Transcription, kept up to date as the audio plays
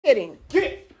Kidding.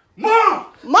 Mom!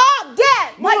 Mom,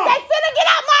 Dad! Mom! Like, they finna get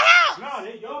out my house! Nah,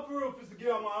 y'all for real finna get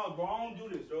out my house, bro. I don't do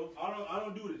this, bro. I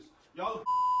don't do this. Y'all.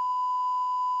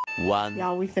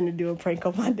 Y'all, we finna do a prank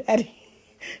on my daddy.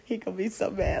 He gonna be so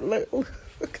mad. Look.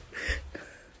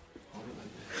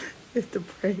 It's the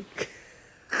prank.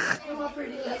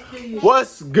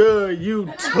 What's good,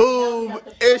 YouTube?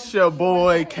 It's your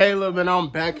boy Caleb, and I'm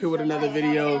back here with another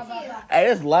video.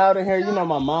 Hey, it's loud in here. You know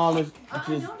my mom is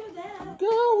just.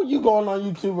 Girl, you going on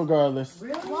YouTube regardless?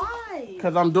 Really? Why?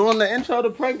 Because I'm doing the intro to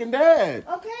pranking Dad.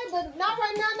 Okay, but not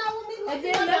right now. Not with me. And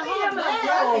then let me have my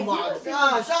Oh my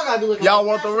gosh, y'all gotta be looking. Y'all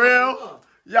want the real?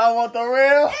 Y'all want the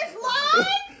real? It's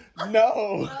live.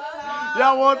 No.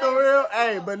 Y'all want the real?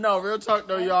 Hey, but no, real talk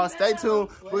though, y'all. Stay tuned.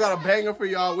 We got a banger for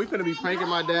y'all. We finna be pranking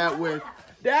my dad with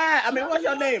Dad. I mean, what's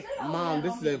your name? Mom,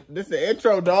 this is the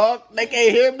intro, dog. They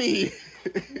can't hear me.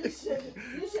 You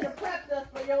should have prepped us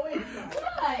for your intro.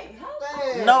 Right.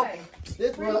 Nope.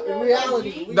 This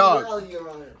reality. Dog. Reality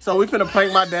around here. So we finna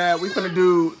prank my dad. We finna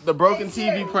do the broken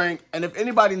TV prank. And if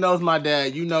anybody knows my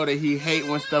dad, you know that he hate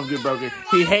when stuff get broken.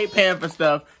 He hate paying for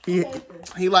stuff. He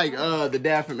like the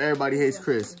dad from Everybody Hates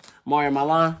Chris. Mario, am I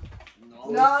lying?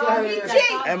 No, he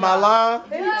cheap. Am I lying?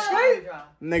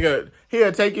 Nigga,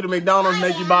 he'll take you to McDonald's,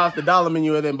 make you buy off the dollar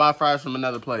menu, and then buy fries from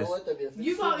another place.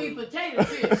 You gonna eat potato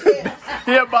chips.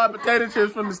 He'll buy potato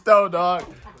chips from the store, dog.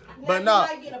 But no, You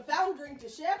might get a fountain drink to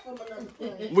share from another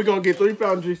place. we're gonna get 3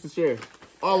 fountain drinks to share.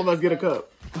 All of us get a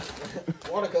cup.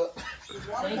 Water cup.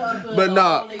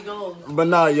 But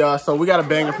nah, y'all. So we got a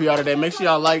banger for y'all today. Make sure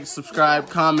y'all like, subscribe,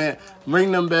 comment,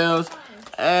 ring them bells,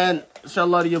 and show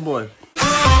love to your boy.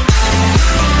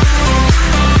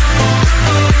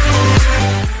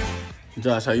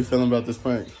 Josh, how you feeling about this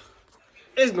prank?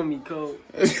 It's gonna be cold.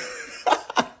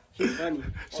 Funny.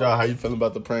 Shaw, how you feeling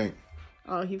about the prank?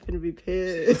 Oh, he finna be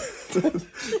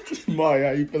pissed. Mario,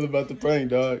 how you feeling about the prank,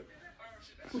 dog?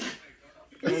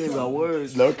 Ain't about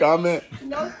words. No comment?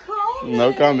 No comment.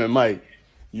 No comment, Mike.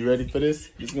 You ready for this?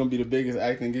 This is gonna be the biggest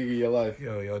acting gig of your life.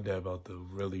 Yo, your dad about to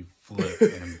really flip.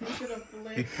 And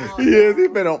Yes, he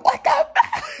been on. What the?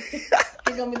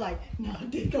 He's gonna be like, no,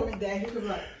 they gonna be Dad. He's gonna be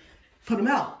like, put him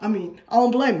out. I mean, I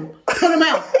don't blame him. Put him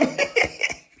out.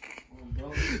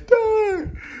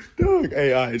 Dog.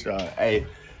 Hey, all right, y'all. Hey,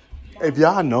 if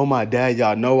y'all know my dad,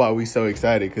 y'all know why we so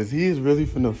excited. Because he is really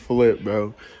finna flip,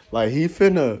 bro. Like, he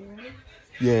finna,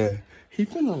 yeah. He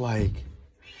finna, like,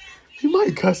 he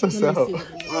might cuss us out. All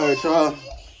right, y'all.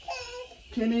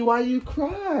 Kenny, why you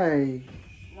cry?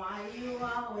 Why you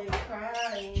always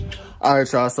crying? All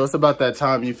right, y'all. So it's about that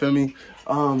time. You feel me?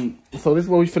 So this is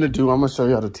what we finna do. I'm gonna show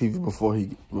y'all the TV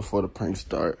before the prank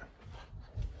start.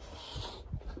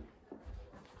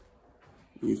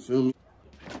 You feel me?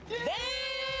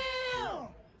 Damn!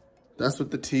 That's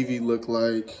what the TV look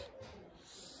like.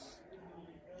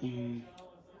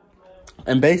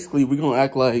 And basically, we're gonna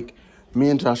act like me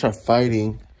and Josh are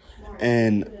fighting,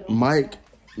 and Mike,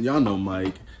 y'all know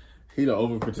Mike. He the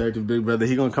overprotective big brother.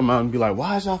 He gonna come out and be like,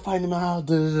 "Why is y'all fighting in my house?"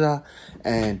 Da, da, da.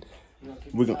 And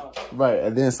we're gonna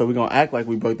and then so we're gonna act like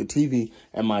we broke the TV,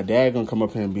 and my dad gonna come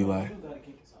up here and be like,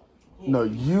 "No,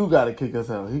 you gotta kick us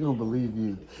out." He gonna believe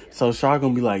you. So Shar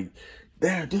gonna be like,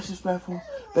 "They're disrespectful.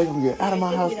 They gonna get out of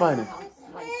my house fighting."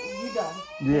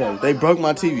 Yeah, they broke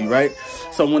my TV, right?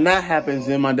 So when that happens,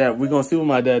 then my dad, we gonna see what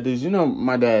my dad does. You know,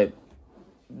 my dad,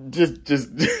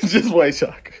 just wait,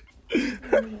 Shock.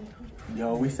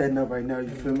 Yo, we setting up right now. You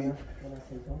feel me?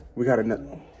 We got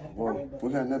another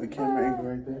camera angle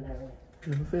right there.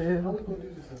 You know what I'm saying?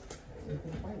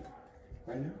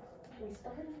 Right now? We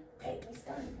started.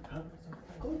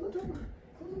 Close the door.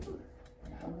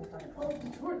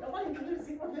 Nobody can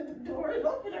see when the door is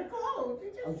open or closed.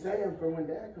 I'm saying for when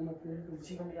Dad come up here,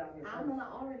 she gonna be out here. I'm gonna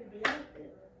already be out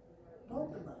there.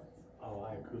 Both of us. Oh, all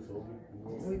right, cool. So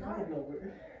we fighting over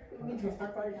it. We need to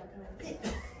start fighting out there.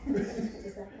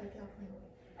 Just act like y'all playing.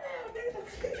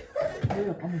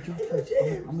 I'm gonna drop this.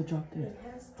 I'm gonna drop this.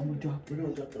 I'm gonna drop this. We're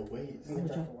gonna drop the weights. I'm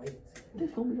gonna drop the weights. This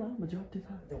gonna be loud. I'm gonna drop this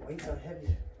high. The weights are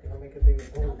heavy. They're gonna make a bigger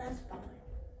boom. No, that's fine.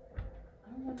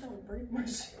 I don't want y'all to break my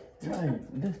shit.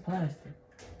 Right, this plastic.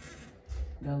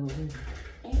 Got a little bit.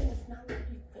 And it's not like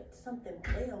you fit something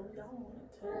fail. We don't want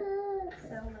it to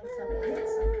sound like something hit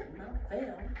something, not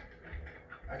fail.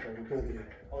 Okay, we're good here.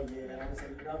 Oh yeah, I'm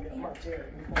saying I'll get my chair.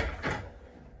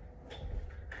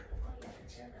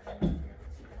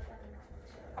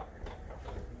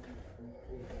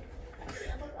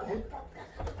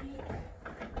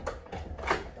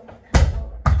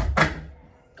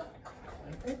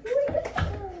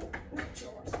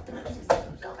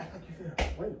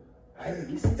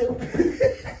 You stupid.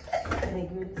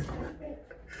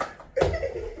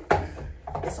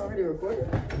 It's already recorded.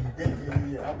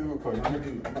 Yeah. I'll be recording. I'm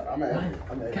gonna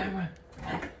edit. Camera.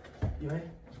 You ready?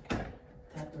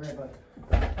 Tap the red button.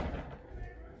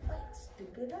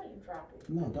 Stupid, how you drop it?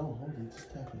 No, don't hold it.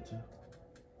 Just tap it, too.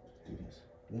 Do this.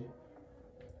 Ready?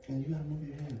 And you gotta move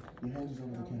your hand. Your hand is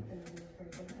over the camera.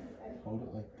 Hold it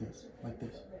like this. Like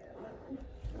this.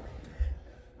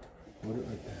 Hold it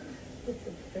like that.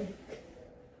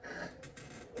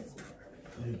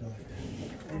 There you go, like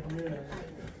that.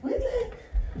 Where's it?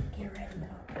 Get ready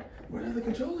now. Where's the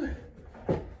controller?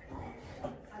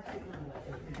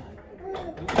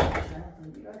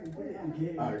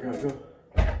 Alright, go.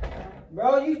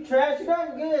 Bro, you trash. You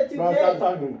got good, 2K. Bro, stop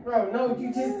talking. Bro, no,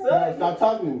 you just Bro, suck. stop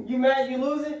talking. You mad you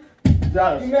losing?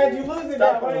 Josh. You mad you losing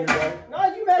Stop now, playing, right? bro.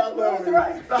 No, you mad Stop you losing, playing.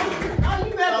 right? Stop. No,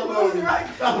 you mad you losing, right?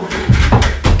 Stop.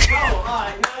 Bro,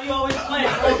 alright, now you always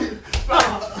playing, bro.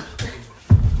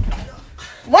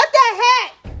 What the heck?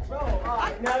 Bro,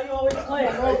 alright, now you always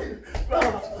playing, bro.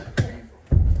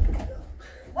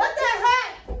 What the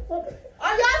heck?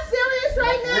 Are y'all serious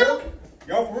right now?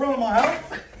 Y'all for real in my house?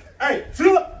 Hey,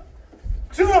 chill up.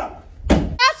 Chill up.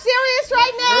 Y'all serious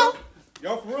right now?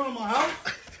 Y'all for real in my house?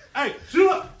 Hey, chill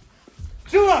up.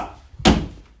 Chill up.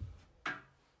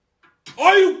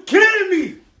 Are you kidding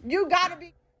me? You gotta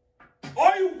be.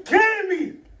 Are you kidding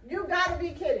me? You gotta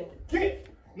be kidding.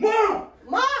 Mom!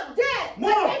 Mom, Dad,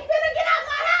 Mom! like, they finna get out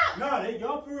my house. Nah,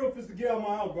 y'all for real fist to get out of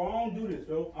my house, bro. I don't do this,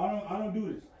 bro. I don't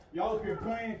do this. Y'all up here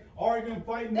playing, arguing,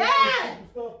 fighting, Dad! and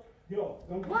stuff. Yo,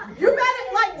 don't You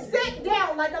better like sit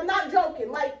down, like I'm not joking.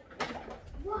 Like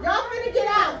y'all finna get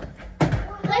out.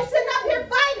 They sitting up here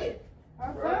fighting.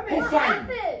 Who's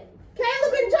fighting?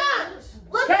 Caleb and Josh.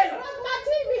 Look, they broke my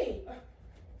TV.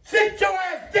 Sit your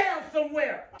ass down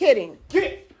somewhere. Kidding.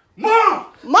 Mom!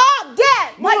 Mom,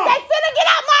 Dad, Mom! like they finna get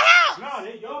out my house. Nah,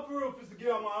 y'all for real fist to get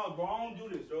out of my house, bro. I don't do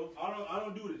this, bro. I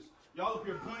don't do this. Y'all up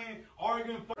here playing,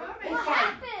 arguing, fighting.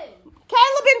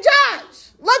 Caleb and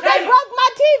Josh. Look, they broke my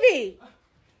TV.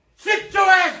 Sit your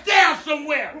ass down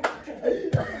somewhere.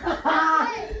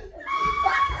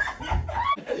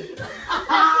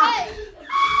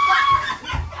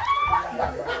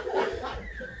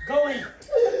 Go in.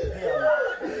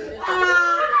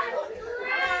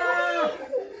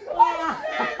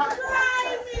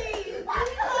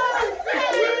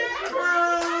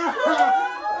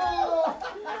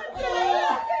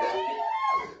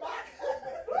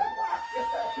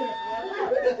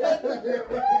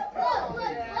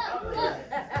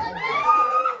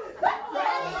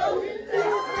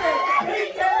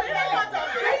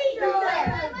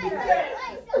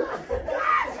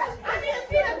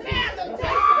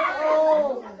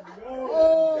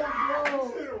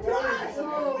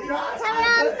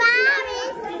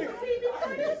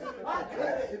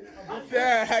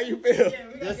 Dad, how you feel?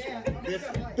 This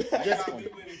one.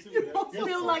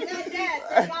 Feel like that, Dad.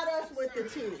 They got us with the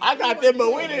two. I got them,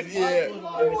 but we didn't. Yeah.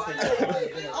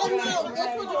 Oh no,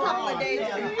 this was a couple of days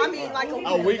ago. I mean, like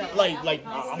A week, like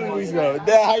 2 weeks ago.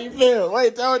 Dad, how you feel?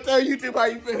 Wait, tell YouTube how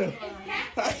you feel.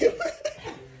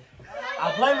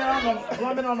 I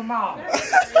blame it on the mom.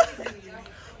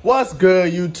 What's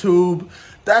good, YouTube?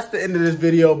 That's the end of this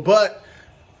video, but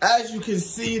as you can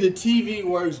see, the TV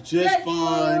works just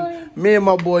fine. Me and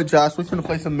my boy Josh, we're finna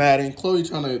play some Madden. Chloe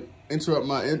trying to interrupt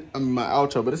my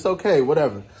outro, but it's okay,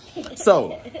 whatever.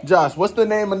 So, Josh, what's the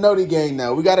name of Noti Gang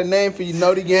now? We got a name for you,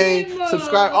 Noti Gang.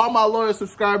 Subscribe, all my loyal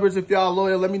subscribers, if y'all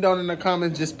loyal, let me know in the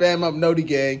comments. Just spam up Noti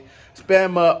Gang.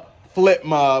 Spam up Flip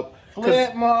Mob.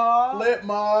 Flip mob. Flip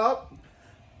Mob.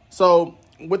 So,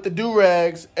 with the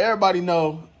do-rags, everybody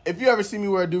know, if you ever see me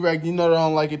wear a do-rag, you know that I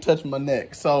don't like it touching my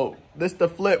neck. So, this the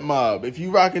Flip Mob. If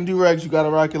you rocking do-rags, you gotta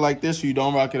rock it like this or you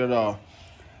don't rock it at all.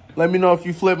 Let me know if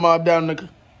you Flip Mob down in the...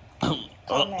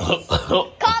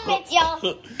 Comments, y'all.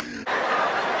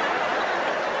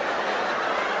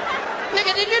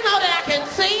 Nigga, did you know that I can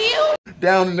see you?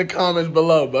 Down in the comments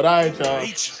below, but all right, y'all.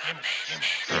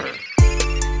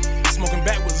 Smoking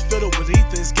backwards, filled up with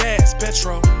ether, gas,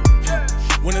 petrol.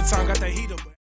 Winter time got that heat up.